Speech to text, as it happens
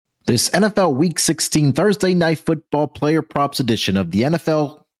This NFL Week 16 Thursday Night Football Player Props edition of the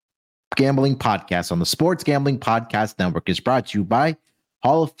NFL Gambling Podcast on the Sports Gambling Podcast Network is brought to you by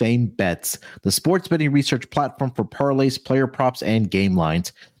Hall of Fame Bets, the sports betting research platform for parlays, player props, and game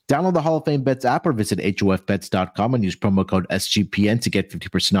lines. Download the Hall of Fame Bets app or visit hofbets.com and use promo code SGPN to get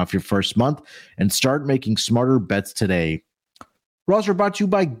 50% off your first month and start making smarter bets today. We're also brought to you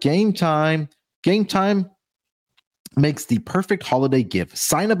by Game Time. Game Time makes the perfect holiday gift.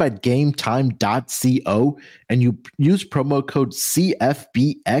 Sign up at gametime.co and you use promo code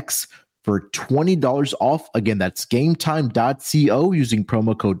CFBX for $20 off. Again, that's gametime.co using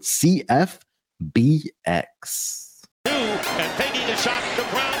promo code CFBX. And taking a shot to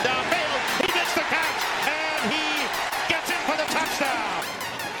ground downfield. He gets the catch and he gets in for the touchdown.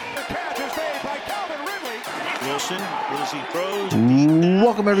 The catch is made by Calvin Ridley. Wilson, as he throws.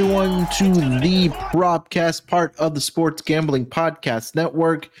 Welcome everyone to the Propcast, part of the Sports Gambling Podcast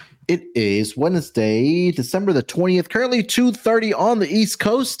Network. It is Wednesday, December the 20th, currently 2:30 on the East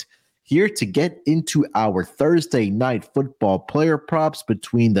Coast. Here to get into our Thursday night football player props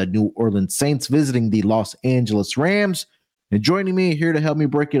between the New Orleans Saints visiting the Los Angeles Rams. And joining me here to help me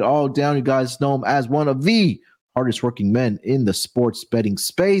break it all down, you guys know him as one of the hardest working men in the sports betting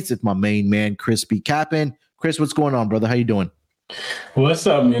space. It's my main man, Chris B. Kappen. Chris, what's going on, brother? How you doing? What's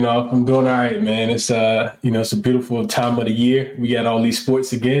up? I'm doing all right, man. It's it's a beautiful time of the year. We got all these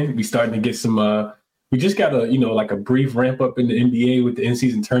sports again. We starting to get some. We just got a brief ramp up in the NBA with the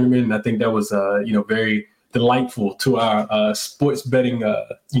in-season tournament, and I think that was very delightful to our sports betting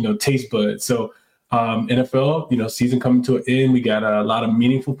taste buds. So NFL, season coming to an end. We got a lot of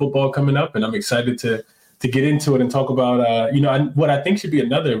meaningful football coming up, and I'm excited to get into it and talk about what I think should be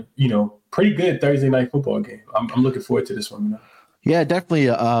another pretty good Thursday night football game. I'm looking forward to this one. Yeah, definitely.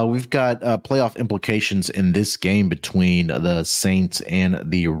 We've got playoff implications in this game between the Saints and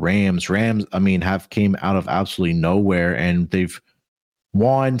the Rams. Rams, have came out of absolutely nowhere, and they've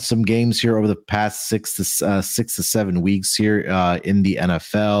won some games here over the past 6 to 7 weeks here in the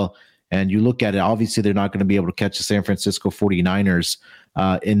NFL. And you look at it, obviously they're not going to be able to catch the San Francisco 49ers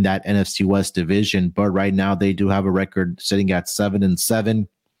in that NFC West division. But right now they do have a record sitting at 7-7.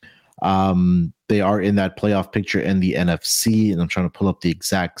 They are in that playoff picture in the NFC, and I'm trying to pull up the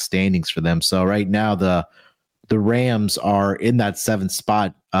exact standings for them. So right now the Rams are in that 7th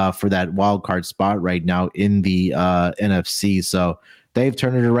spot for that wild card spot right now in the NFC. So they've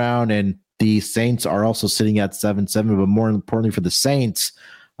turned it around, and the Saints are also sitting at 7-7. But more importantly for the Saints,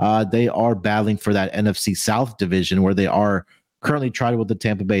 they are battling for that NFC South division, where they are currently trying with the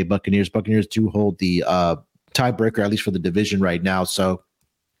Tampa Bay Buccaneers. Buccaneers do hold the tiebreaker, at least for the division right now. So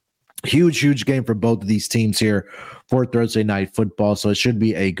huge game for both of these teams here for Thursday night football. So it should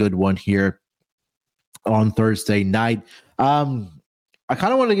be a good one here on Thursday night. I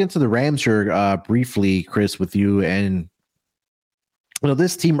kind of want to get into the Rams here briefly, Chris, with you. And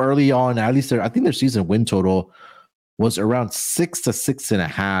this team early on, at least I think their season win total was around 6 to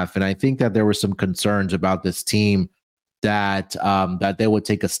 6.5. And I think that there were some concerns about this team that they would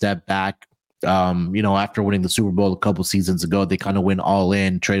take a step back. After winning the Super Bowl a couple seasons ago, they kind of went all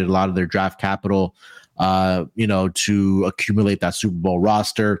in, traded a lot of their draft capital, to accumulate that Super Bowl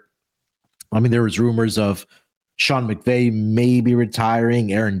roster. There was rumors of Sean McVay maybe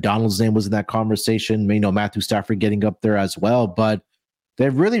retiring. Aaron Donald's name was in that conversation. Matthew Stafford getting up there as well. But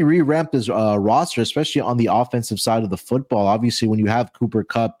they've really re-ramped this roster, especially on the offensive side of the football. Obviously, when you have Cooper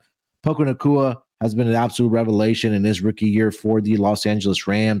Kupp, Puka Nacua has been an absolute revelation in his rookie year for the Los Angeles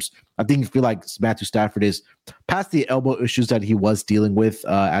Rams. I think you feel like Matthew Stafford is past the elbow issues that he was dealing with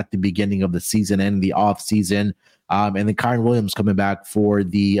at the beginning of the season and the off season. And then Kyren Williams coming back for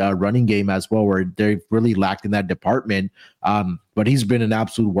the running game as well, where they've really lacked in that department. But he's been an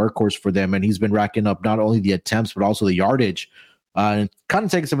absolute workhorse for them, and he's been racking up not only the attempts, but also the yardage. And kind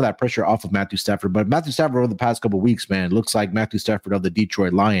of taking some of that pressure off of Matthew Stafford. But Matthew Stafford over the past couple of weeks, man, looks like Matthew Stafford of the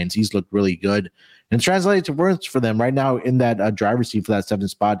Detroit Lions. He's looked really good. And it's translated to words for them right now in that driver's seat for that 7th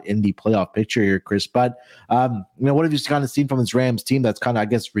spot in the playoff picture here, Chris. But, what have you kind of seen from this Rams team that's kind of, I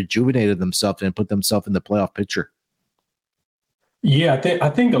guess, rejuvenated themselves and put themselves in the playoff picture? Yeah, I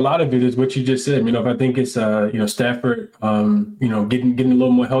think a lot of it is what you just said. I think it's Stafford, getting a little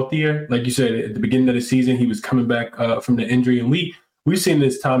more healthier. Like you said, at the beginning of the season, he was coming back from the injury, and we've seen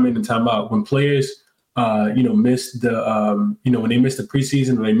this time in and time out when players, miss the when they miss the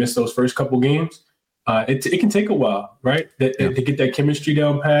preseason or they miss those first couple games. It can take a while, right? To get that chemistry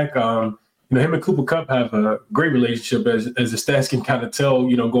down pack. Him and Cooper Kupp have a great relationship, as the stats can kind of tell.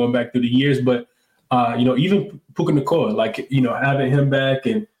 Going back through the years, but. Even Puka Nacua, having him back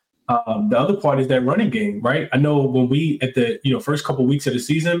and, The other part is that running game, right? I know when we at the first couple of weeks of the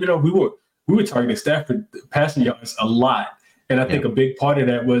season, we were targeting Stafford passing yards a lot, and I think a big part of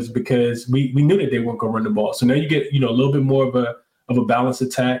that was because we knew that they weren't going to run the ball. So now you get a little bit more of a balanced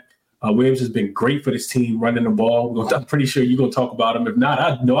attack. Williams has been great for this team running the ball. I'm pretty sure you're going to talk about him. If not,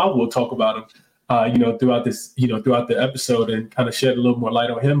 I know I will talk about him. Throughout the episode and kind of shed a little more light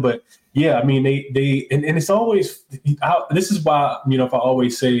on him. But yeah, I mean, they and it's always, this is why, if I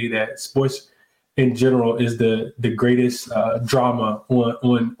always say that sports in general is the greatest drama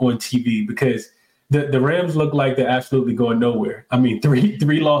on TV, because the Rams look like they're absolutely going nowhere. I mean,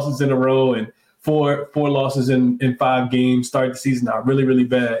 three losses in a row and four losses in 5 games, start the season out really, really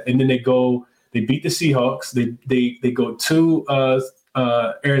bad. And then they beat the Seahawks. They go to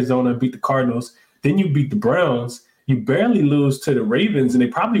Arizona and beat the Cardinals. Then you beat the Browns. You barely lose to the Ravens, and they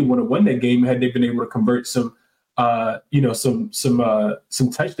probably would have won that game had they been able to convert some touchdowns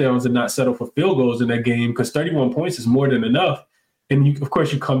and not settle for field goals in that game, because 31 points is more than enough. And of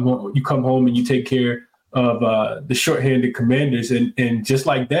course, you come home and you take care of the shorthanded Commanders, and just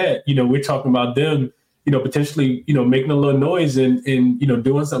like that, we're talking about them, potentially, making a little noise and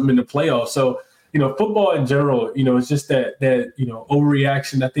doing something in the playoffs. So. Football in general, it's just that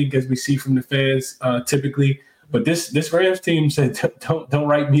overreaction, I think, as we see from the fans typically. But this Rams team said, don't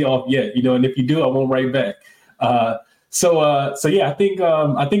write me off yet, and if you do, I won't write back. So yeah, I think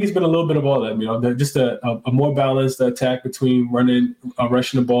it's been a little bit of all that, just a more balanced attack between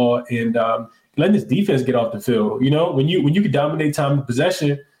rushing the ball and letting this defense get off the field. When you can dominate time of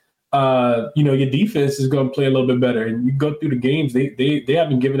possession, your defense is going to play a little bit better. And you go through the games, they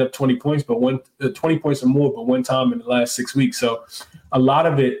haven't given up 20 points, but 20 points or more, but one time in the last 6 weeks. So a lot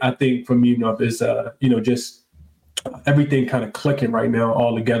of it, I think, from is just everything kind of clicking right now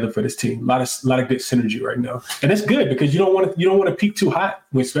all together for this team. A lot of good synergy right now, and it's good because you don't want to peak too hot,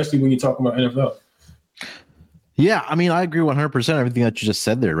 especially when you're talking about NFL. Yeah, I mean, I agree 100% everything that you just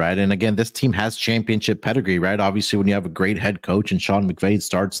said there, right? And again, this team has championship pedigree, right? Obviously, when you have a great head coach and Sean McVay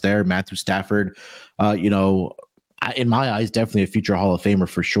starts there, Matthew Stafford, in my eyes, definitely a future Hall of Famer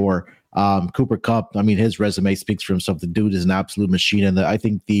for sure. Cooper Kupp, I mean, his resume speaks for himself. The dude is an absolute machine. And I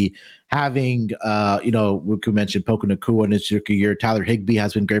think having, Ruku mentioned Puka Nacua in his rookie year, Tyler Higbee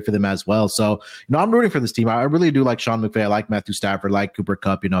has been great for them as well. So, I'm rooting for this team. I really do like Sean McVay. I like Matthew Stafford, like Cooper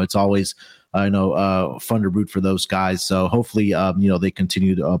Kupp. It's always, fun to root for those guys. So hopefully, they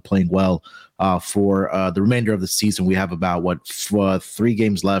continue playing well for the remainder of the season. We have about 3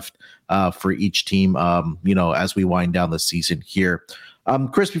 games left for each team, as we wind down the season here.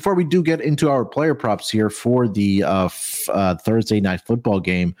 Chris, before we do get into our player props here for the Thursday night football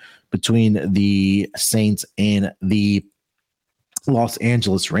game between the Saints and the Los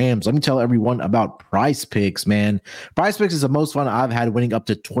Angeles Rams, let me tell everyone about Prize Picks, man. Prize Picks is the most fun I've had, winning up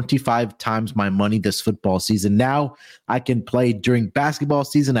to 25 times my money this football season. Now I can play during basketball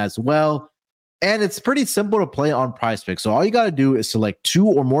season as well. And it's pretty simple to play on Prize Picks. So all you got to do is select 2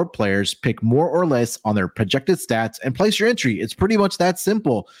 or more players, pick more or less on their projected stats, and place your entry. It's pretty much that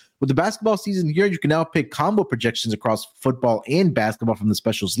simple. With the basketball season here, you can now pick combo projections across football and basketball from the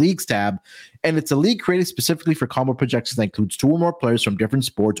Specials Leagues tab. And it's a league created specifically for combo projections that includes 2 or more players from different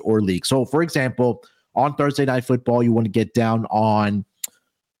sports or leagues. So, for example, on Thursday Night Football, you want to get down on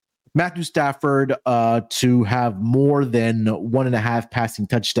Matthew Stafford to have more than 1.5 passing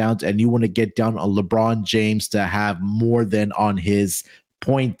touchdowns, and you want to get down on LeBron James to have more than on his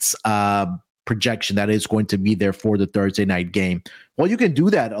points projection that is going to be there for the Thursday night game. Well, you can do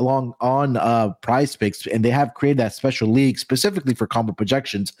that along on Prize Picks, and they have created that special league specifically for combo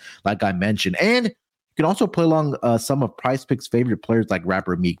projections, like I mentioned. And you can also play along some of Prize Picks' favorite players like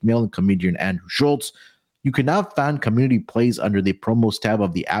rapper Meek Mill and comedian Andrew Schultz. You can now find community plays under the promos tab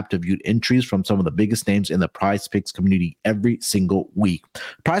of the app to view entries from some of the biggest names in the Prize Picks community every single week.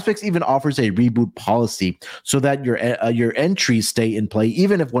 Prize Picks even offers a reboot policy so that your entries stay in play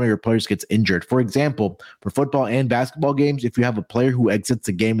even if one of your players gets injured. For example, for football and basketball games, if you have a player who exits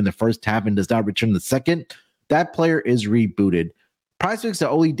the game in the first half and does not return in the second, that player is rebooted. Prize Picks is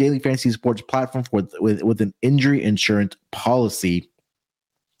the only daily fantasy sports platform with an injury insurance policy.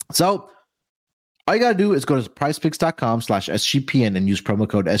 So, all you got to do is go to prizepicks.com/SGPN and use promo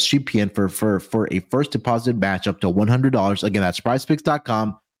code SGPN for a first deposit match up to $100. Again, that's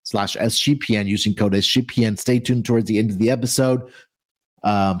prizepicks.com/SGPN using code SGPN. Stay tuned towards the end of the episode.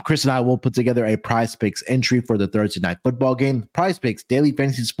 Chris and I will put together a Prize Picks entry for the Thursday night football game. Prize Picks, daily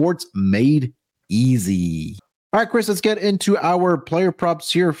fantasy sports made easy. All right, Chris, let's get into our player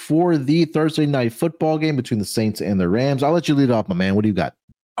props here for the Thursday night football game between the Saints and the Rams. I'll let you lead off, my man. What do you got?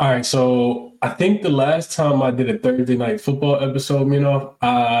 All right, so I think the last time I did a Thursday night football episode, it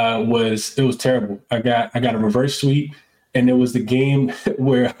was terrible. I got a reverse sweep, and it was the game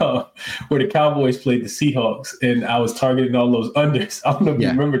where the Cowboys played the Seahawks, and I was targeting all those unders. I don't know if you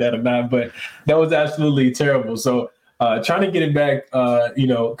remember that or not, but that was absolutely terrible. So trying to get it back,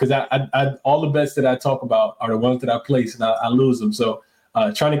 because I all the bets that I talk about are the ones that I place, and I lose them. So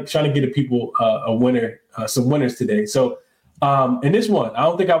trying to get the people a winner, some winners today. So in this one, I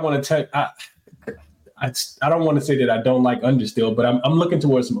don't think I want to I don't want to say that I don't like under still, but I'm looking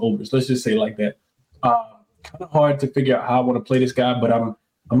towards some overs. Let's just say it like that. Kind of hard to figure out how I want to play this guy, but I'm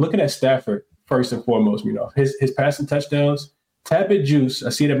looking at Stafford first and foremost. His passing touchdowns, tad bit juice. I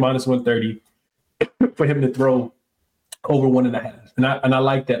see it at minus 130 for him to throw over 1.5, and I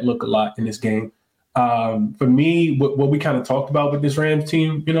like that look a lot in this game. For me, what we kind of talked about with this Rams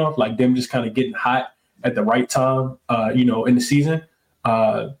team, like them just kind of getting hot at the right time, in the season.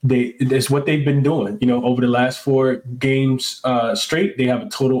 It's what they've been doing, over the last 4 games straight. They have a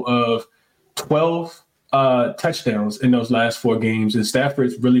total of 12 touchdowns in those last 4 games. And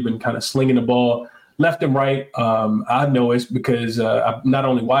Stafford's really been kind of slinging the ball left and right. I know it's because I'm not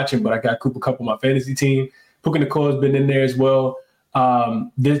only watching, but I got Cooper Kupp on my fantasy team. Puka Nakora's been in there as well.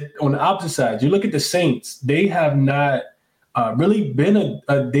 On the opposite side, you look at the Saints, they have not really been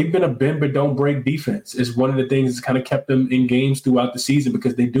they've been a bend but don't break defense. It's one of the things that's kind of kept them in games throughout the season,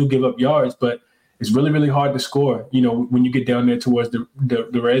 because they do give up yards, but it's really, really hard to score, when you get down there towards the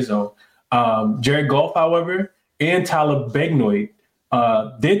red zone. Jared Goff, however, and Tyler Begnoid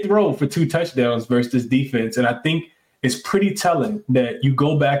did throw for 2 touchdowns versus this defense. And I think it's pretty telling that you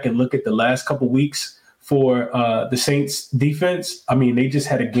go back and look at the last couple weeks for the Saints defense. I mean, they just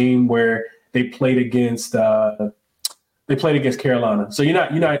had a game where they played against Carolina. So you're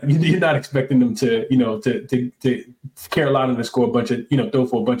not expecting them to Carolina to score a bunch of, throw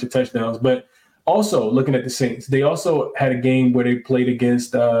for a bunch of touchdowns. But also looking at the Saints, they also had a game where they played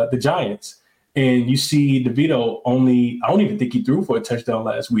against the Giants, and you see DeVito I don't even think he threw for a touchdown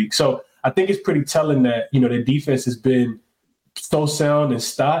last week. So I think it's pretty telling that, the defense has been so sound and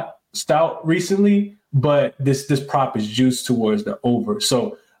stout recently, but this prop is juiced towards the over.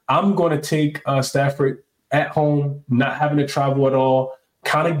 So I'm going to take Stafford at home, not having to travel at all,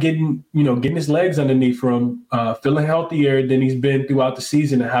 kind of getting his legs underneath him, feeling healthier than he's been throughout the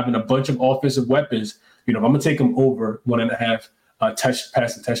season, and having a bunch of offensive weapons. I'm going to take him over 1.5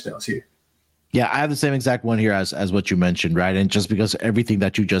 passing touchdowns here. Yeah, I have the same exact one here as what you mentioned, right? And just because everything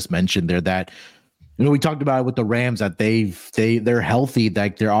that you just mentioned there, that we talked about it with the Rams, that they're healthy,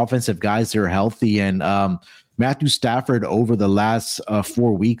 like their offensive guys, they're healthy, and Matthew Stafford over the last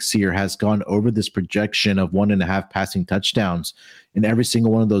 4 weeks here has gone over this projection of 1.5 passing touchdowns in every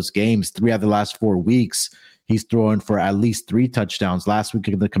single one of those games. 3 out of the last 4 weeks, he's throwing for at least 3 touchdowns. Last week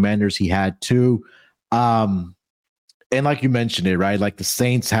against the Commanders, he had 2. And like you mentioned it, right? Like the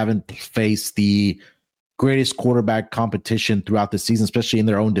Saints haven't faced the greatest quarterback competition throughout the season, especially in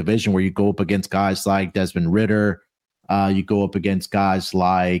their own division, where you go up against guys like Desmond Ridder, you go up against guys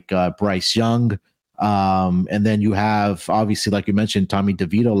like Bryce Young. And then you have, obviously, like you mentioned, Tommy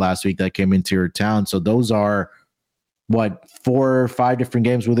DeVito last week that came into your town. So those are 4 or 5 different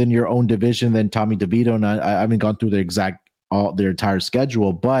games within your own division. Then Tommy DeVito, and I haven't gone through their entire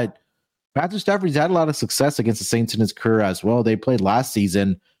schedule, but Matthew Stafford's had a lot of success against the Saints in his career as well. They played last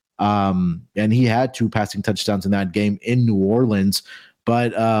season, and he had 2 passing touchdowns in that game in New Orleans.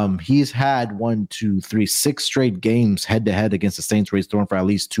 But he's had 6 straight games head-to-head against the Saints where he's thrown for at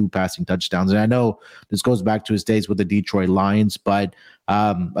least 2 passing touchdowns. And I know this goes back to his days with the Detroit Lions, but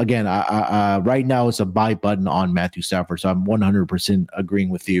again, right now it's a buy button on Matthew Stafford. So I'm 100% agreeing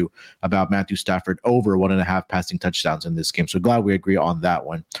with you about Matthew Stafford over 1.5 passing touchdowns in this game. So glad we agree on that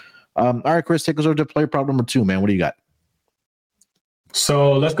one. All right, Chris, take us over to player prop number 2, man. What do you got?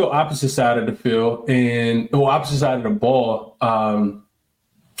 So let's go opposite side of the field opposite side of the ball.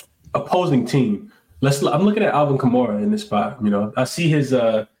 Opposing team. I'm looking at Alvin Kamara in this spot. I see his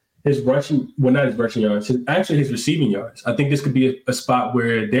rushing, well, not his rushing yards, his receiving yards. I think this could be a spot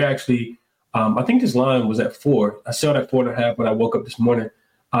where they're actually, I think this line was at 4. I saw it at 4.5 when I woke up this morning.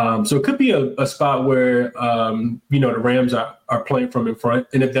 So it could be a spot where, the Rams are playing from in front.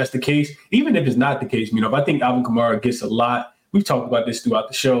 And if that's the case, even if it's not the case, if I think Alvin Kamara gets a lot, we've talked about this throughout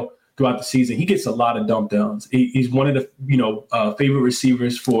the show, throughout the season, he gets a lot of dump downs. He's one of the, favorite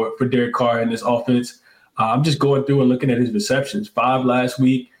receivers for Derek Carr in this offense. I'm just going through and looking at his receptions. 5 last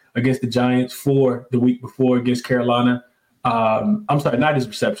week against the Giants, 4 the week before against Carolina. I'm sorry, not his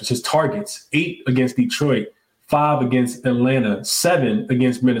receptions, his targets. 8 against Detroit. 5 against Atlanta, 7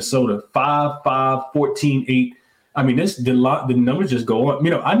 against Minnesota, 5, 14, 8 I mean, the numbers just go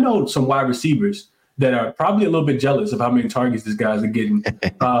on. I know some wide receivers that are probably a little bit jealous of how many targets these guys are getting,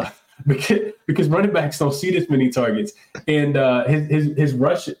 because running backs don't see this many targets. And his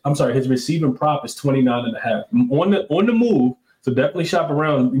receiving prop is 29.5 on the move. So definitely shop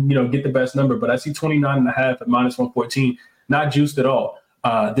around, get the best number. But I see 29.5 at -114, not juiced at all.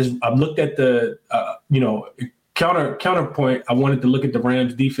 I've looked at the counterpoint. I wanted to look at the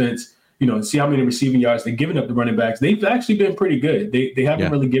Rams defense, and see how many receiving yards they're giving up to running backs. They've actually been pretty good. They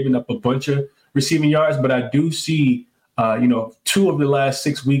haven't really given up a bunch of receiving yards, but I do see 2 of the last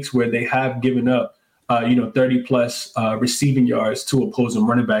 6 weeks where they have given up 30 plus receiving yards to opposing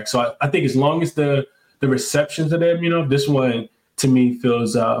running backs. So I think as long as the receptions are there, this one to me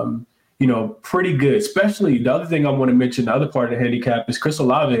feels pretty good. Especially the other thing I want to mention, the other part of the handicap is Chris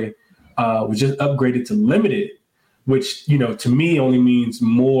Olave was just upgraded to limited, which to me only means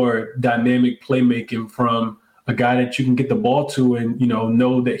more dynamic playmaking from a guy that you can get the ball to and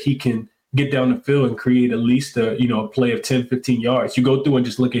know that he can get down the field and create at least a play of 10, 15 yards. You go through and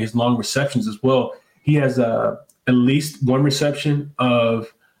just look at his long receptions as well. He has at least one reception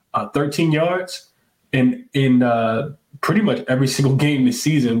of 13 yards in pretty much every single game this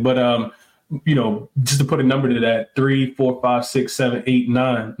season. But just to put a number to that, 3, 4, 5, 6, 7, 8,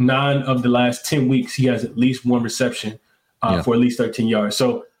 9 of the last 10 weeks, he has at least one reception for at least 13 yards.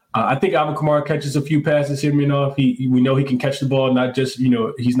 So I think Alvin Kamara catches a few passes here. We know he can catch the ball, not just,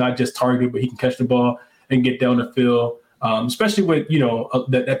 he's not just targeted, but he can catch the ball and get down the field, especially with,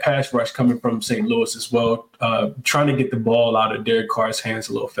 that pass rush coming from St. Louis as well, trying to get the ball out of Derek Carr's hands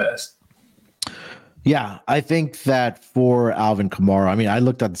a little fast. Yeah, I think that for Alvin Kamara, I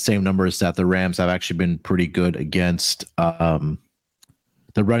looked at the same numbers that the Rams have actually been pretty good against the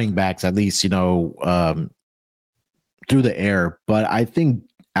running backs, at least, through the air. But I think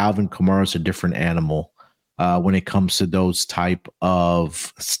Alvin Kamara is a different animal when it comes to those type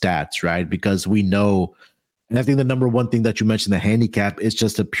of stats, right? Because we know, and I think the number one thing that you mentioned, the handicap, is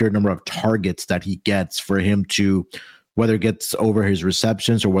just a pure number of targets that he gets for him to, whether it gets over his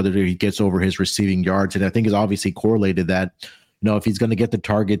receptions or whether he gets over his receiving yards. And I think it's obviously correlated that, if he's going to get the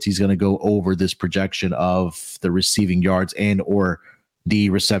targets, he's going to go over this projection of the receiving yards and or the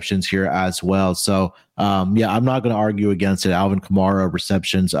receptions here as well. So, I'm not going to argue against it. Alvin Kamara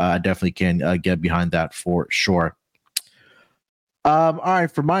receptions, I definitely can get behind that for sure. All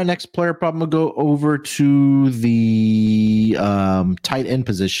right, for my next player, probably going to go over to the tight end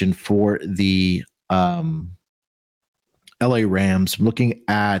position for the LA Rams. I'm looking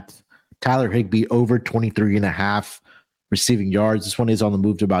at Tyler Higbee over 23.5 receiving yards. This one is on the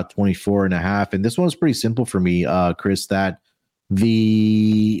move to about 24.5. And this one was pretty simple for me, Chris, that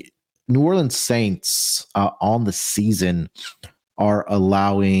the New Orleans Saints on the season are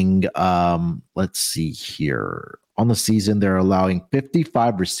allowing, let's see here. On the season, they're allowing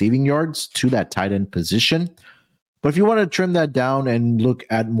 55 receiving yards to that tight end position. But if you want to trim that down and look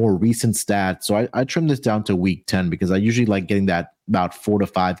at more recent stats, so I trim this down to week 10 because I usually like getting that about 4 to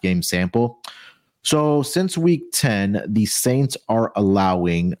 5 game sample. So since week 10, the Saints are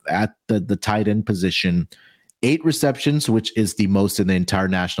allowing at the tight end position 8 receptions, which is the most in the entire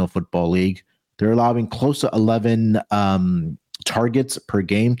National Football League. They're allowing close to 11 targets per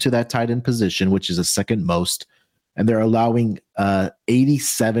game to that tight end position, which is the second most. And they're allowing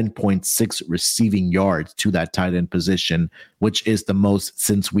 87.6 receiving yards to that tight end position, which is the most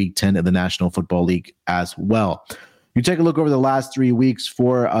since week 10 in the National Football League as well. You take a look over the last 3 weeks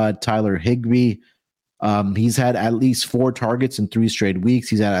for Tyler Higbee. He's had at least 4 targets in 3 straight weeks.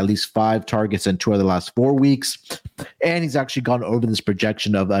 He's had at least 5 targets in 2 of the last 4 weeks. And he's actually gone over this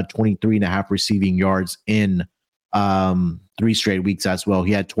projection of 23.5 receiving yards in 3 straight weeks as well.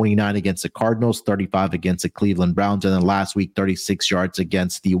 He had 29 against the Cardinals, 35 against the Cleveland Browns, and then last week, 36 yards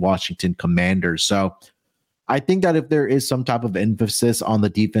against the Washington Commanders. So I think that if there is some type of emphasis on the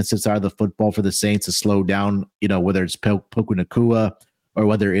defensive side of the football for the Saints to slow down, whether it's Puka Nacua or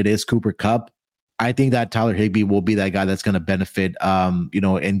whether it is Cooper Kupp, I think that Tyler Higbee will be that guy that's going to benefit,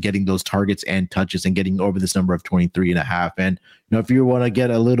 in getting those targets and touches and getting over this number of 23.5. And, if you want to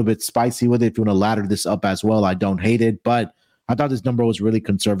get a little bit spicy with it, if you want to ladder this up as well, I don't hate it. But I thought this number was really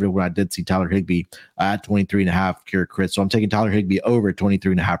conservative when I did see Tyler Higbee at 23.5 pure crit. So I'm taking Tyler Higbee over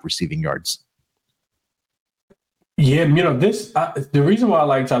 23.5 receiving yards. Yeah, the reason why I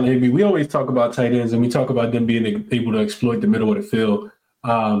like Tyler Higbee, we always talk about tight ends and we talk about them being able to exploit the middle of the field.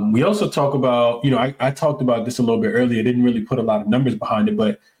 We also talk about, I talked about this a little bit earlier. Didn't really put a lot of numbers behind it,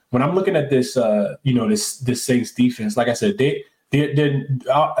 but when I'm looking at this, this Saints defense, like I said, they're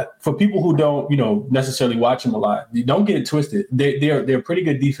for people who don't, necessarily watch them a lot, don't get it twisted. They're a pretty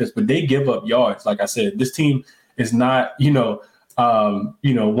good defense, but they give up yards. Like I said, this team is not,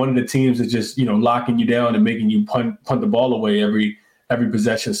 one of the teams that's just, locking you down and making you punt the ball away every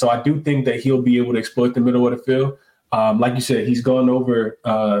possession. So I do think that he'll be able to exploit the middle of the field. Like you said, he's gone over,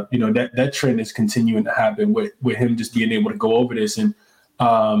 that trend is continuing to happen with him just being able to go over this. And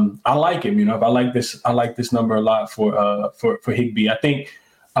I like him, I like this number a lot for Higbee. I think,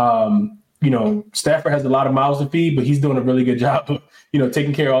 Stafford has a lot of mouths to feed, but he's doing a really good job of,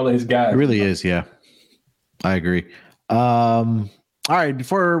 taking care of all of his guys. It really is. Yeah, I agree. All right.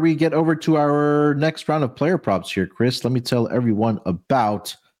 Before we get over to our next round of player props here, Chris, let me tell everyone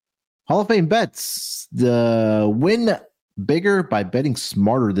about Hall of Fame bets. The win bigger by betting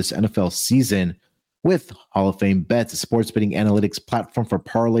smarter this NFL season with Hall of Fame bets, a sports betting analytics platform for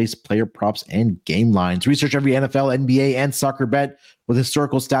parlays, player props, and game lines. Research every NFL, NBA, and soccer bet with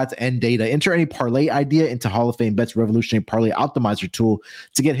historical stats and data. Enter any parlay idea into Hall of Fame Bet's revolutionary parlay optimizer tool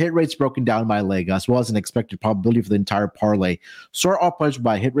to get hit rates broken down by leg, as well as an expected probability for the entire parlay. Sort all players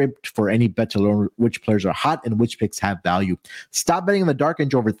by hit rate for any bet to learn which players are hot and which picks have value. Stop betting in the dark and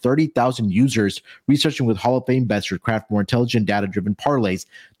join over 30,000 users researching with Hall of Fame Bets to craft more intelligent, data-driven parlays.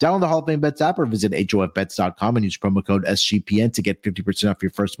 Download the Hall of Fame Bets app or visit HOFBets.com and use promo code SGPN to get 50% off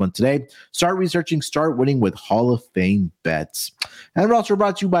your first month today. Start researching, start winning with Hall of Fame Bets. And we're also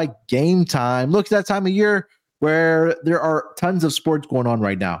brought to you by Game Time. Look, it's that time of year where there are tons of sports going on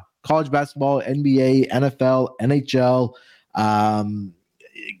right now. College basketball, NBA, NFL, NHL,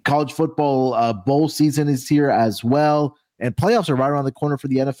 college football bowl season is here as well. And playoffs are right around the corner for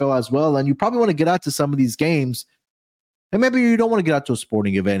the NFL as well. And you probably want to get out to some of these games. And maybe you don't want to get out to a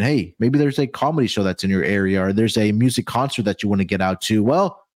sporting event. Hey, maybe there's a comedy show that's in your area, or there's a music concert that you want to get out to.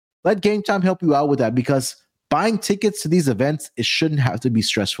 Well, let Game Time help you out with that, because buying tickets to these events, it shouldn't have to be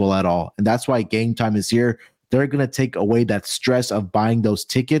stressful at all. And that's why Game Time is here. They're going to take away that stress of buying those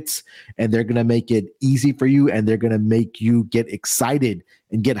tickets, and they're going to make it easy for you, and they're going to make you get excited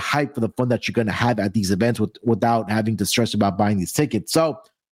and get hyped for the fun that you're going to have at these events without having to stress about buying these tickets. So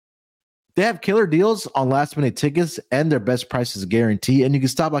they have killer deals on last-minute tickets, and their best price is a guarantee. And you can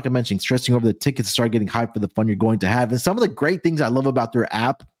stop, like I mentioned, stressing over the tickets and start getting hyped for the fun you're going to have. And some of the great things I love about their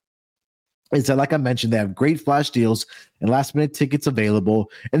app is that, like I mentioned, they have great flash deals and last-minute tickets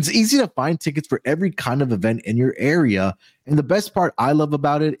available. And it's easy to find tickets for every kind of event in your area. And the best part I love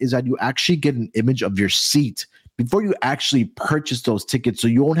about it is that you actually get an image of your seat before you actually purchase those tickets, so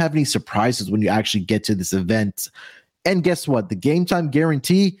you won't have any surprises when you actually get to this event. And guess what? The Game Time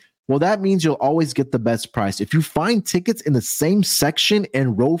guarantee, well, that means you'll always get the best price. If you find tickets in the same section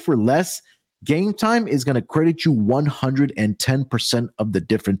and row for less, Game Time is going to credit you 110% of the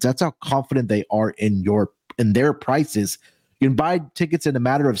difference. That's how confident they are in their prices. You can buy tickets in a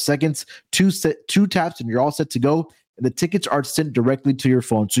matter of seconds, two taps, and you're all set to go. And the tickets are sent directly to your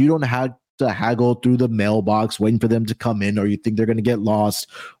phone, so you don't have to haggle through the mailbox waiting for them to come in, or you think they're going to get lost,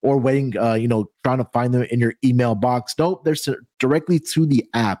 or waiting, trying to find them in your email box. Nope, they're sent directly to the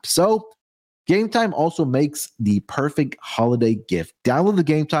app. So Game Time also makes the perfect holiday gift. Download the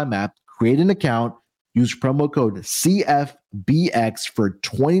Game Time app, create an account, use promo code CFBX for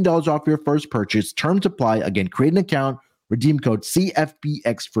 $20 off your first purchase. Terms apply. Again, create an account, redeem code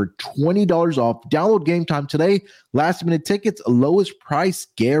CFBX for $20 off. Download Game Time today. Last minute tickets, lowest price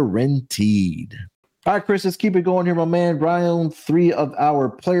guaranteed. All right, Chris, let's keep it going here, my man. Round 3 of our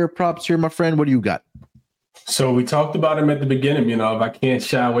player props here, my friend. What do you got? So we talked about him at the beginning. If I can't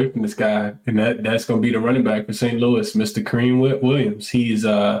shy away from this guy, and that's going to be the running back for St. Louis, Mr. Kareem Williams. He's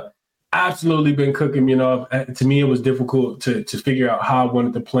absolutely been cooking. To me, it was difficult to figure out how I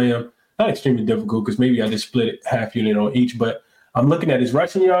wanted to play him. Not extremely difficult, because maybe I just split it half unit on each. But I'm looking at his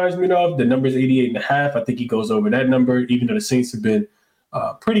rushing yards. The number's 88.5. I think he goes over that number, even though the Saints have been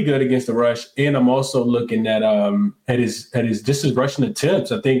pretty good against the rush. And I'm also looking at his rushing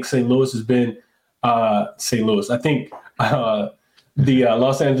attempts. I think St. Louis has been St. Louis. I think the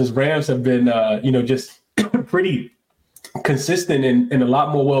Los Angeles Rams have been just pretty consistent and a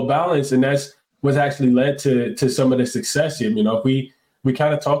lot more well balanced, and that's what's actually led to some of the success here. We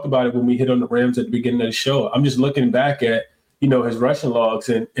kind of talked about it when we hit on the Rams at the beginning of the show. I'm just looking back at his rushing logs,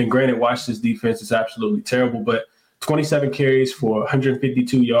 and granted, Washington's defense is absolutely terrible, but 27 carries for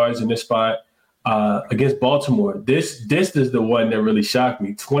 152 yards in this spot against Baltimore. This is the one that really shocked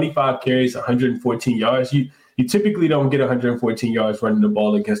me. 25 carries, 114 yards. You typically don't get 114 yards running the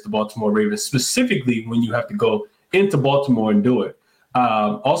ball against the Baltimore Ravens, specifically when you have to go into Baltimore and do it.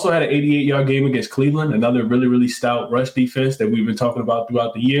 Also had an 88-yard game against Cleveland, another really, really stout rush defense that we've been talking about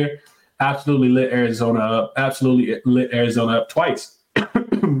throughout the year. Absolutely lit Arizona up twice,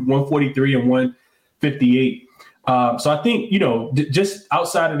 143 and 158. So I think, just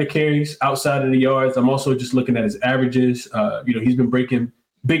outside of the carries, outside of the yards, I'm also just looking at his averages. He's been breaking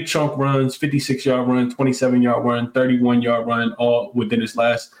big chunk runs, 56-yard run, 27-yard run, 31-yard run, all within his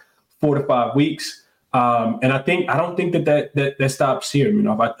last 4 to 5 weeks. And I don't think that stops here.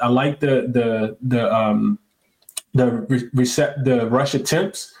 I like the rush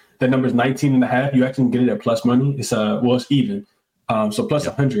attempts. That number is 19.5. You actually can get it at plus money. It's even. So plus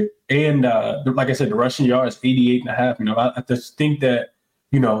 100. And like I said, the rushing yards 88.5. I just think that,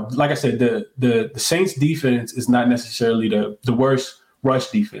 like I said, the Saints defense is not necessarily the worst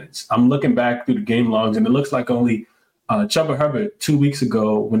rush defense. I'm looking back through the game logs, and it looks like only Chuba Hubbard 2 weeks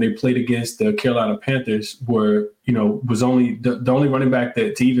ago when they played against the Carolina Panthers was only the only running back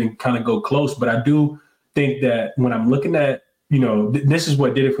to even kind of go close. But I do think that when I'm looking at, this is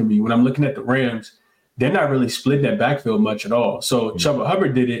what did it for me. When I'm looking at the Rams, they're not really splitting that backfield much at all. So Chuba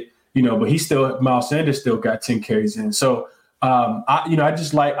Hubbard did it, but Miles Sanders still got 10 carries in. So,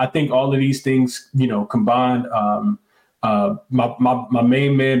 I think all of these things, combined, my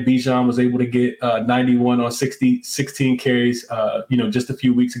main man Bijan was able to get 91 on 16 carries, just a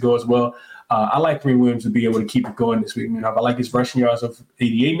few weeks ago as well. I like Kareem Williams to be able to keep it going this week. I like his rushing yards of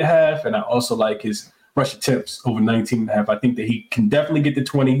 88.5, and I also like his rush attempts over 19.5. I think that he can definitely get to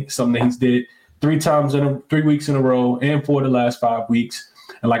 20, something that he's did 3 weeks in a row and 4 of the last 5 weeks.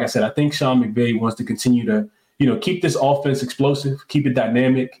 And like I said, I think Sean McVay wants to continue to, keep this offense explosive, keep it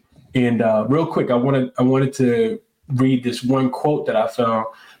dynamic. And real quick, I wanted to read this one quote that I found,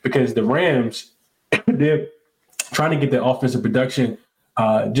 because the Rams, they're trying to get their offensive production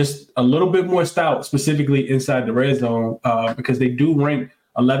just a little bit more stout, specifically inside the red zone, because they do rank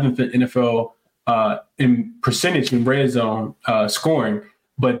 11th in NFL in percentage in red zone scoring,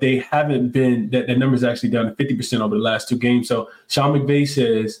 but they haven't been, that number's actually down to 50% over the last 2 games. So Sean McVay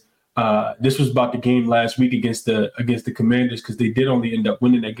says, this was about the game last week against the Commanders, because they did only end up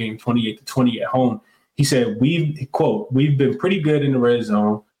winning that game 28-20 at home. He said, we've been pretty good in the red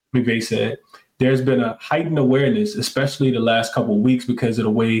zone, McVay said. There's been a heightened awareness, especially the last couple of weeks, because of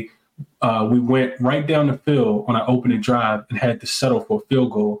the way we went right down the field on our opening drive and had to settle for a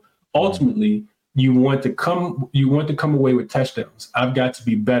field goal. Ultimately, you want to come away with touchdowns. I've got to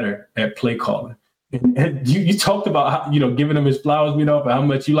be better at play calling. And you talked about how, giving him his flowers, for how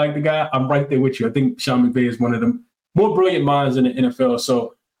much you like the guy. I'm right there with you. I think Sean McVay is one of the more brilliant minds in the NFL.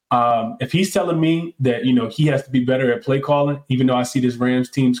 So if he's telling me that, he has to be better at play calling, even though I see this Rams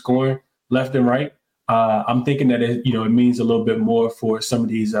team scoring left and right, I'm thinking that it means a little bit more for some of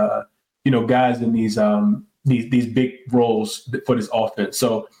these, guys in these big roles for this offense.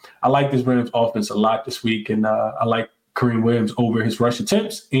 So I like this Rams offense a lot this week, and I like Kareem Williams over his rush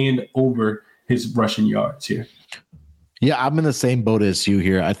attempts and over his rushing yards here. Yeah, I'm in the same boat as you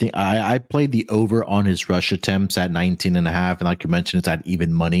here. I think I played the over on his rush attempts at 19.5, and like you mentioned, it's at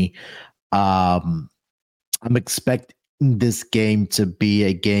even money. I'm expecting this game to be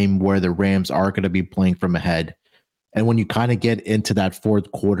a game where the Rams are going to be playing from ahead. And when you kind of get into that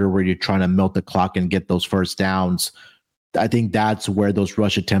fourth quarter where you're trying to melt the clock and get those first downs, I think that's where those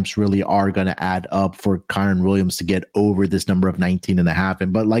rush attempts really are going to add up for Kyren Williams to get over this number of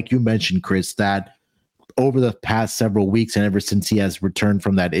 19.5. But like you mentioned, Chris, that over the past several weeks and ever since he has returned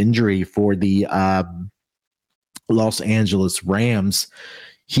from that injury for the Los Angeles Rams,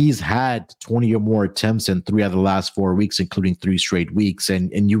 he's had 20 or more attempts in 3 out of the last 4 weeks, including 3 straight weeks.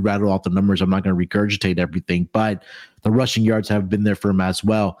 And you rattle off the numbers. I'm not going to regurgitate everything, but the rushing yards have been there for him as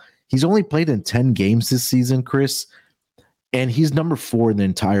well. He's only played in 10 games this season, Chris, and he's number 4 in the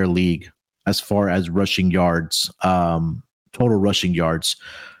entire league as far as rushing yards, total rushing yards.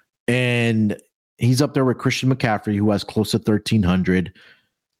 And he's up there with Christian McCaffrey, who has close to 1,300.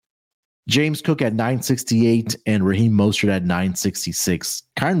 James Cook at 968 and Raheem Mostert at 966.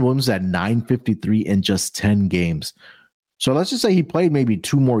 Kyren Williams at 953 in just 10 games. So let's just say he played maybe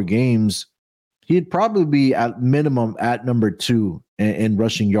 2 more games. He'd probably be at minimum at number 2 in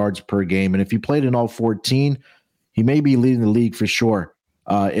rushing yards per game. And if he played in all 14, he may be leading the league for sure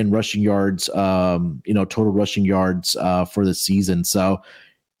in rushing yards, total rushing yards for the season. So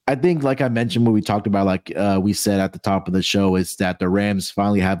I think, like I mentioned, when we talked about, like we said at the top of the show, is that the Rams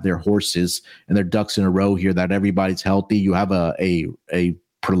finally have their horses and their ducks in a row here, that everybody's healthy. You have a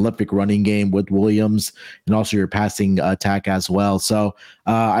prolific running game with Williams and also your passing attack as well. So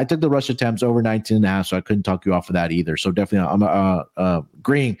I took the rush attempts over 19.5, so I couldn't talk you off of that either. So definitely I'm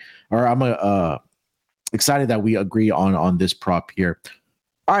agreeing, or I'm excited that we agree on this prop here.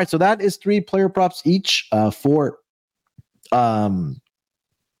 All right, so that is 3 player props each for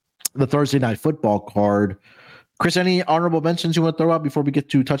the Thursday Night Football card. Chris, any honorable mentions you want to throw out before we get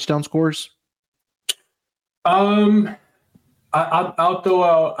to touchdown scores? I'll throw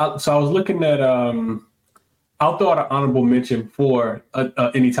out. So I was looking at. I'll throw out an honorable mention for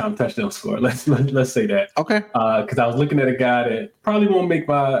a anytime touchdown score. Let's say that. Okay. Because I was looking at a guy that probably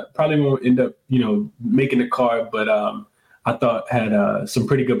won't end up making the card, but I thought had some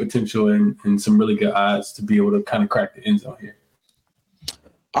pretty good potential and some really good odds to be able to kind of crack the end zone here.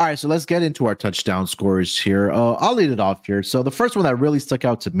 All right, so let's get into our touchdown scores here. I'll lead it off here. So the first one that really stuck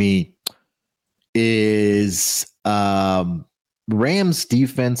out to me is Rams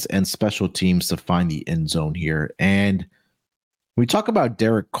defense and special teams to find the end zone here. And we talk about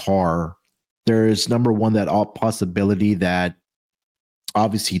Derek Carr. There's number one, that all possibility that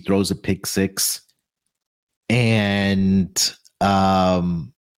obviously he throws a pick six, and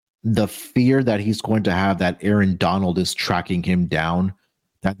the fear that he's going to have that Aaron Donald is tracking him down,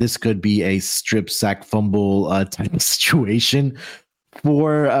 that this could be a strip sack fumble type of situation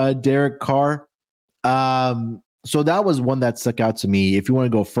for Derek Carr. So that was one that stuck out to me. If you want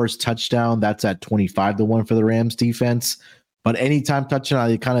to go first touchdown, that's at 25-1 for the Rams defense. But anytime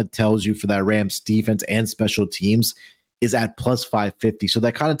touchdown, it kind of tells you for that Rams defense and special teams is at plus 550. So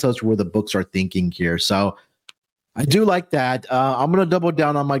that kind of tells you where the books are thinking here. So I do like that. I'm going to double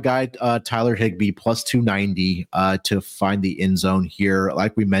down on my guy, Tyler Higbee, plus 290 to find the end zone here.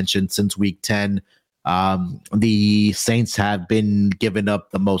 Like we mentioned, since week 10, the Saints have been giving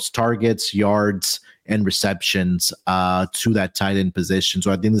up the most targets, yards, and receptions to that tight end position.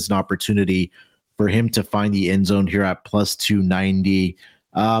 So I think there's an opportunity for him to find the end zone here at plus 290.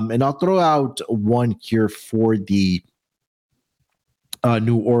 And I'll throw out one here for the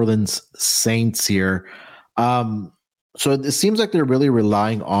New Orleans Saints here. So it seems like they're really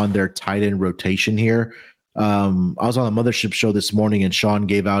relying on their tight end rotation here. I was on the Mothership show this morning, and Sean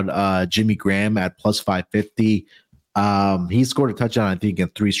gave out Jimmy Graham at plus 550. He scored a touchdown, I think, in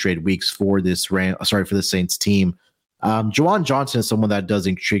 3 straight weeks for this for the Saints team. Juwan Johnson is someone that does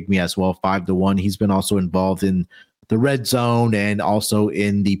intrigue me as well, 5-1. He's been also involved in the red zone and also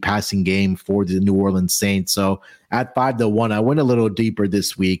in the passing game for the New Orleans Saints. So at 5-1, I went a little deeper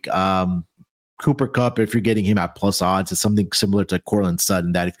this week. Cooper Kupp, if you're getting him at plus odds, is something similar to Cortland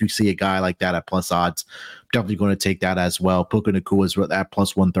Sutton, that if you see a guy like that at plus odds, definitely going to take that as well. Puka Nacua is at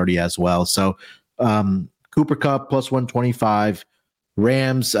plus 130 as well. So Cooper Kupp plus 125,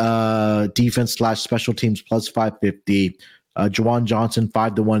 Rams defense / special teams plus 550, Juwan Johnson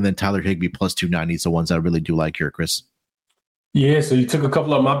 5-1, and then Tyler Higbee plus 290 is the ones I really do like here, Chris. Yeah, so you took a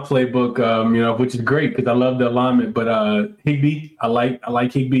couple of my playbook, which is great because I love the alignment. But Higbee, I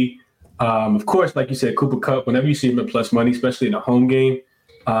like Higbee. Of course, like you said, Cooper Kupp, whenever you see him at plus money, especially in a home game,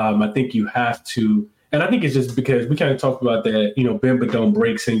 I think you have to. And I think it's just because we kind of talked about that, bend but don't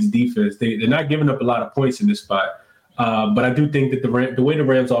break Saints defense. They're not giving up a lot of points in this spot. But I do think that the way the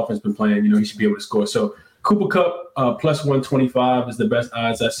Rams offense has been playing, he should be able to score. So Cooper Kupp plus 125 is the best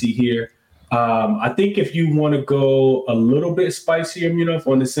odds I see here. I think if you want to go a little bit spicier,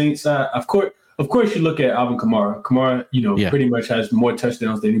 on the Saints side, of course, you look at Alvin Kamara. Kamara, pretty much has more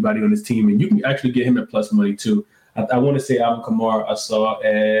touchdowns than anybody on his team, and you can actually get him at plus money too. I want to say Alvin Kamara I saw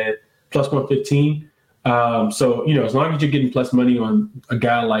at plus 115. So as long as you're getting plus money on a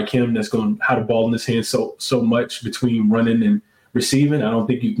guy like him that's going to have the ball in his hand so much between running and receiving, I don't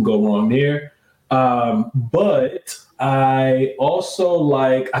think you can go wrong there. But I also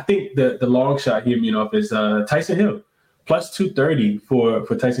I think the long shot here, is Tyson Hill. Plus 230 for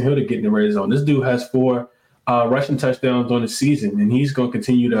Tyson Hill to get in the red zone. This dude has 4 rushing touchdowns on the season, and he's going to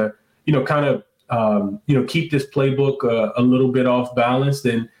continue to, keep this playbook a little bit off balance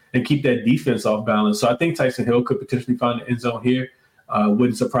and keep that defense off balance. So I think Tyson Hill could potentially find the end zone here.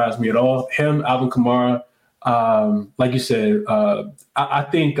 Wouldn't surprise me at all. Him, Alvin Kamara, like you said, I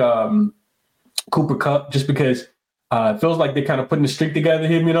think Cooper Kupp, just because it feels like they're kind of putting the streak together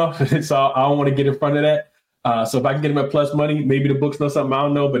here, so I don't want to get in front of that. So if I can get him at plus money, maybe the books know something I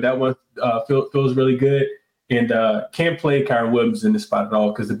don't know, but that one feels really good. And can't play Kyron Williams in this spot at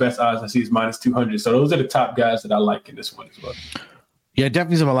all because the best odds I see is minus 200. So those are the top guys that I like in this one as well. Yeah,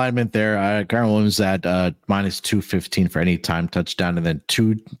 definitely some alignment there. Kyron Williams at minus 215 for any time touchdown, and then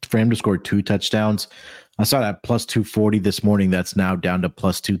for him to score 2 touchdowns. I saw that plus 240 this morning. That's now down to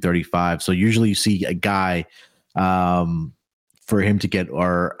plus 235. So usually you see a guy for him to get,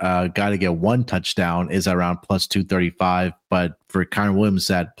 or a guy to get 1 touchdown is around plus 235, but for Kyron Williams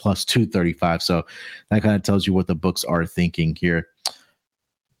at plus 235. So that kind of tells you what the books are thinking here.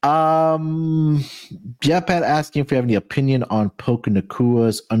 Pat asking if you have any opinion on Puka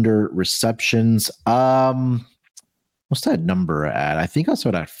Nacua's under receptions. What's that number at? I think I saw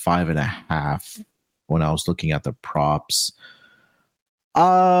it at 5.5 when I was looking at the props.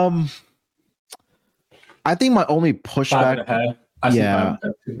 I think my only 5.5. pushback, I see yeah,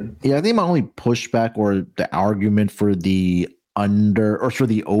 5.5 too. yeah, I think my only pushback or the argument for the under or for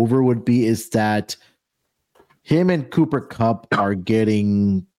the over would be is that him and Cooper Cup are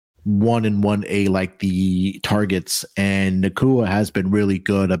getting 1 and 1A like the targets, and Nakua has been really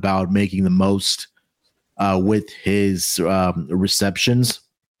good about making the most with his receptions.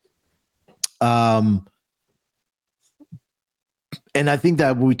 And I think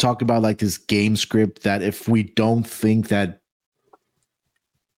that we talk about like this game script that if we don't think that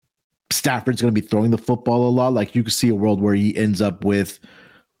Stafford's going to be throwing the football a lot, like you could see a world where he ends up with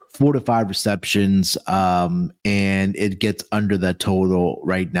 4 to 5 receptions, and it gets under that total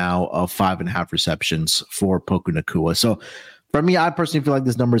right now of 5.5 receptions for Puka Nakua. So for me, I personally feel like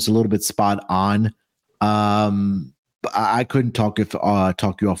this number is a little bit spot on. But I couldn't talk you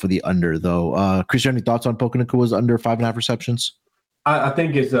off of the under though. Chris, any thoughts on Puka Nakua's under 5.5 receptions? I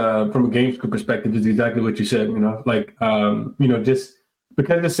think it's from a game script perspective, is exactly what you said. Just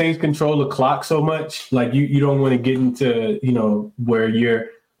because the Saints control the clock so much, like you don't want to get into where you're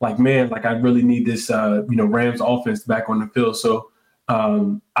like, man, like I really need this Rams offense back on the field. So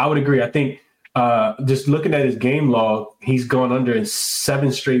I would agree. I think just looking at his game log, he's gone under in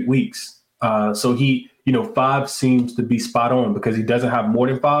 7 straight weeks. So he 5 seems to be spot on because he doesn't have more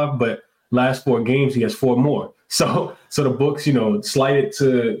than 5, but last 4 games he has 4 more. So the books, slided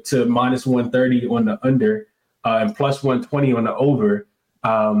to minus 130 on the under and plus 120 on the over.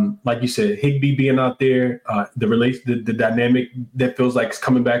 Like you said, Higbee being out there, the dynamic that feels like it's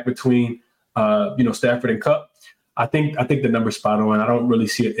coming back between Stafford and Cup. I think the number's spot on. I don't really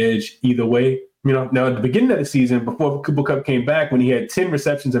see an edge either way. Now at the beginning of the season, before Cooper Cup came back, when he had 10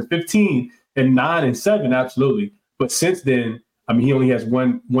 receptions and 15 and 9 and 7, absolutely. But since then, I mean, he only has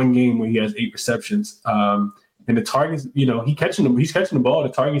one game where he has 8 receptions. And the targets, he's catching the ball. The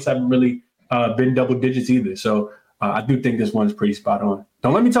targets haven't really been double digits either. So I do think this one's pretty spot on.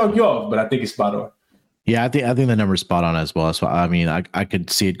 Don't let me talk you off, but I think it's spot on. Yeah, I think the number's spot on as well. So I mean, I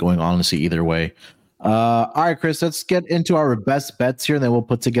could see it going honestly either way. All right, Chris, let's get into our best bets here, and then we'll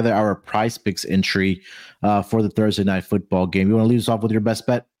put together our prize picks entry for the Thursday night football game. You want to lead us off with your best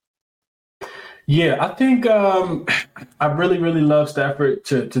bet? Yeah, I think I really, really love Stafford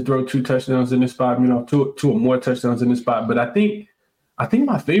to throw 2 touchdowns in this spot, 2 or more touchdowns in this spot. But I think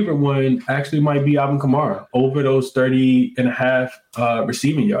my favorite one actually might be Alvin Kamara over those 30.5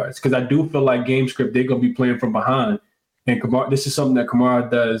 receiving yards, because I do feel like game script, they're going to be playing from behind. And Kamara, this is something that Kamara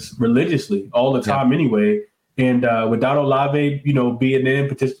does religiously all the time anyway. And without Olave, being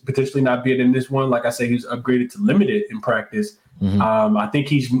in, potentially not being in this one, like I say, he's upgraded to limited in practice. Mm-hmm. I think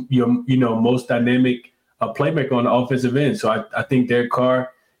he's most dynamic playmaker on the offensive end. So I think Derek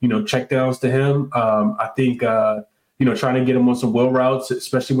Carr, check downs to him. I think trying to get him on some wheel routes,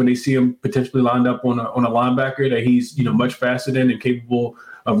 especially when they see him potentially lined up on a linebacker that he's much faster than and capable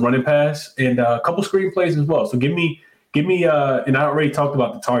of running past, and a couple screen plays as well. So give me and I already talked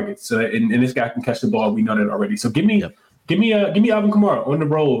about the targets, and this guy can catch the ball. We know that already. So give me Alvin Kamara on the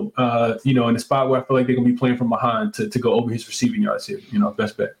road, in a spot where I feel like they're gonna be playing from behind to go over his receiving yards here.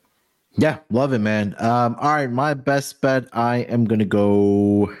 Best bet. Yeah, love it, man. All right, my best bet. I am gonna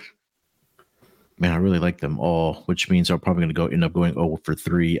go. Man, I really like them all, which means I'm probably gonna end up going 0 for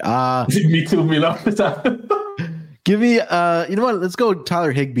 3. Me too. Me love Give me, you know what? Let's go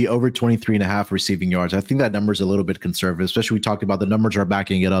Tyler Higbee over 23.5 receiving yards. I think that number is a little bit conservative, especially we talked about the numbers are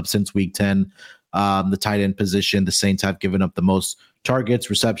backing it up since week 10. The tight end position, the Saints have given up the most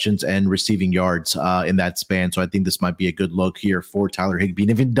targets, receptions, and receiving yards in that span. So I think this might be a good look here for Tyler Higbee.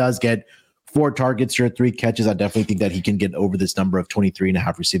 And if it does get 4 targets or 3 catches, I definitely think that he can get over this number of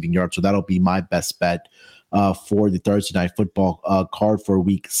 23.5 receiving yards. So that'll be my best bet for the Thursday night football card for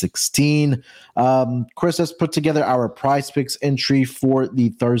week 16. Chris, let's put together our prize picks entry for the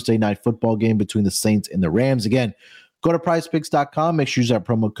Thursday night football game between the Saints and the Rams. Again, go to prizepicks.com. Make sure you use our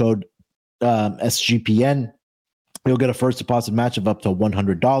promo code SGPN. You'll get a first deposit match of up to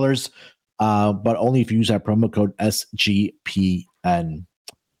 $100, but only if you use that promo code SGPN.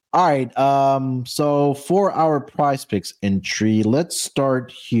 All right. So for our prize picks entry, let's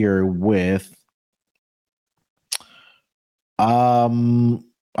start here with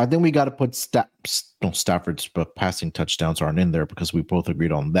I think we got to put Stafford's passing touchdowns aren't in there because we both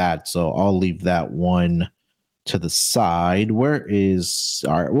agreed on that. So I'll leave that one to the side. All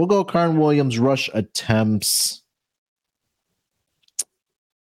right, we'll go Kyren Williams rush attempts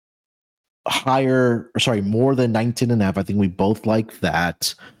more than 19.5. I think we both like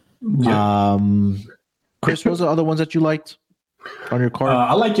that. Yeah. Chris, what was the other ones that you liked on your card?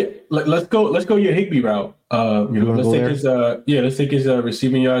 I like it. Let's go your Higbee route. Let's take his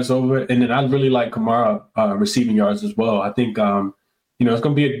receiving yards over, and then I really like Kamara receiving yards as well. I think it's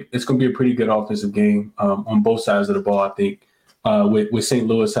gonna be a pretty good offensive game on both sides of the ball. I think with St.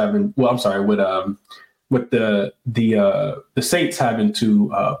 Louis with the Saints having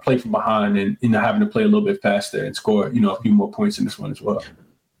to play from behind and having to play a little bit faster and score a few more points in this one as well.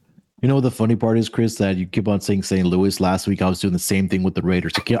 You know what the funny part is, Chris, that you keep on saying St. Louis. Last week I was doing the same thing with the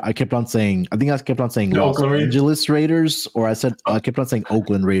Raiders. I kept on saying Los Angeles Raiders, or I kept on saying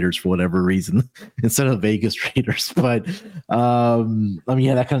Oakland Raiders for whatever reason instead of Vegas Raiders. But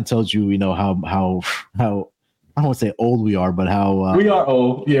that kind of tells you, how I don't want to say old we are, but how we are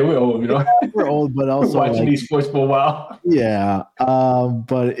old. Yeah, we're old. We're old, but also watching these sports for a while. Yeah,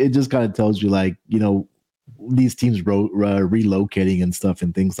 but it just kind of tells you, these teams relocating and stuff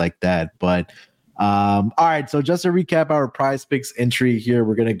and things like that. But all right, so just to recap our Prize Picks entry here,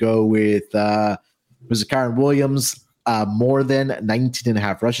 we're gonna go with Mr. Kyron Williams, more than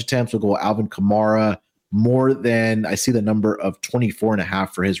 19.5 rush attempts. We'll go Alvin Kamara, more than, I see the number of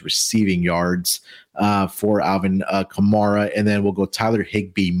 24.5 for his receiving yards for Alvin Kamara, and then we'll go Tyler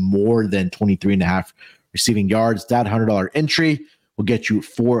Higbee, more than 23.5 receiving yards. That $100 entry will get you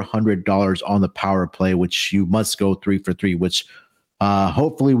 $400 on the power play, which you must go 3 for 3, which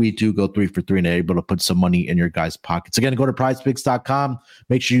hopefully we do go 3 for 3 and are able to put some money in your guys' pockets. Again, go to prizepicks.com.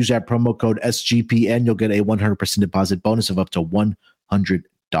 Make sure you use that promo code SGPN. You'll get a 100% deposit bonus of up to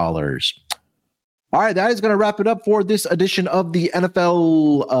 $100. All right, that is going to wrap it up for this edition of the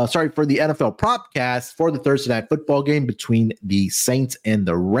for the NFL Propcast for the Thursday Night Football game between the Saints and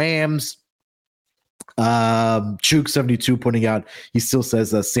the Rams. Chook72 pointing out, he still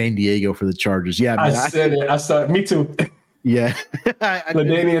says San Diego for the Chargers. Yeah, man, I said it. I saw it. Me too. Yeah.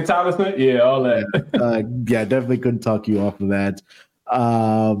 LaDainian Thomasson. Yeah, all that. Yeah, definitely couldn't talk you off of that.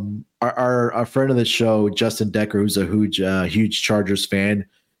 Our friend of the show, Justin Decker, who's a huge Chargers fan,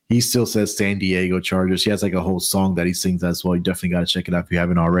 he still says San Diego Chargers. He has like a whole song that he sings as well. You definitely got to check it out if you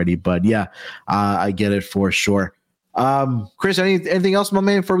haven't already. But yeah, I get it for sure. Chris, anything else, my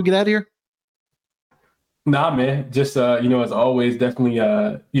man, before we get out of here? Nah, man. Just as always, definitely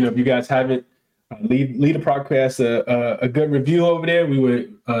if you guys haven't, leave the podcast a good review over there. We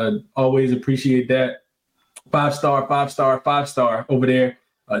would always appreciate that. 5-star over there.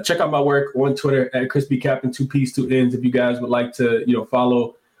 Check out my work on Twitter at Crispy Captain 2 P's 2 N's if you guys would like to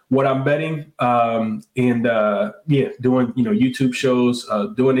follow what I'm betting, doing YouTube shows,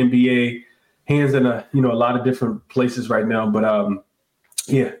 doing NBA, hands in a lot of different places right now. But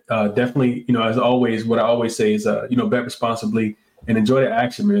definitely, as always, what I always say is bet responsibly and enjoy the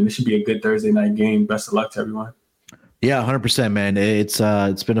action, man. This should be a good Thursday night game. Best of luck to everyone. Yeah, 100%, man. It's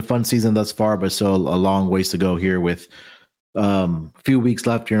been a fun season thus far, but still a long ways to go here with a few weeks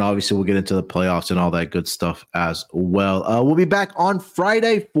left here, and obviously we'll get into the playoffs and all that good stuff as well. We'll be back on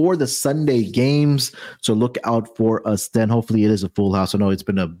Friday for the Sunday games, so look out for us then. Hopefully it is a full house. I know it's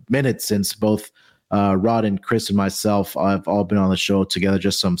been a minute since both Rod and Chris and myself have all been on the show together,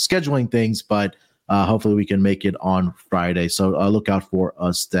 just some scheduling things, but hopefully we can make it on Friday, so look out for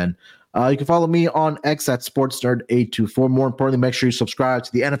us then. You can follow me on X at SportsNerd824. More importantly, make sure you subscribe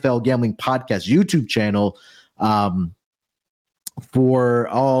to the NFL Gambling Podcast YouTube channel for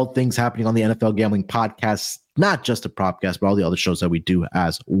all things happening on the NFL Gambling Podcast, not just the Propcast, but all the other shows that we do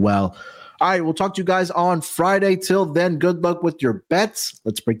as well. All right, we'll talk to you guys on Friday. Till then, good luck with your bets.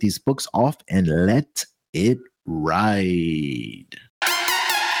 Let's break these books off and let it ride.